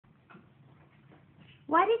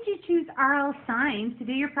Why did you choose R.L. Stine to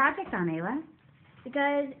do your project on, Ayla?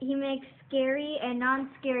 Because he makes scary and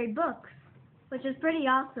non-scary books, which is pretty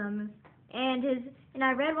awesome. And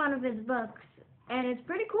I read one of his books, and it's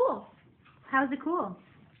pretty cool. How's it cool?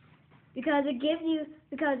 Because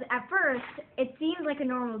at first it seems like a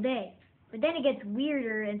normal day, but then it gets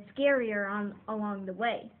weirder and scarier along the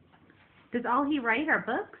way. Does all he write are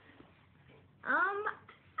books?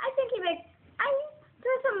 I think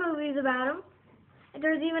there's some movies about him. And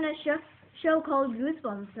there's even a show called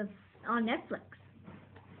Goosebumps on Netflix.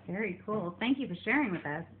 Very cool. Thank you for sharing with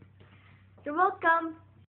us. You're welcome.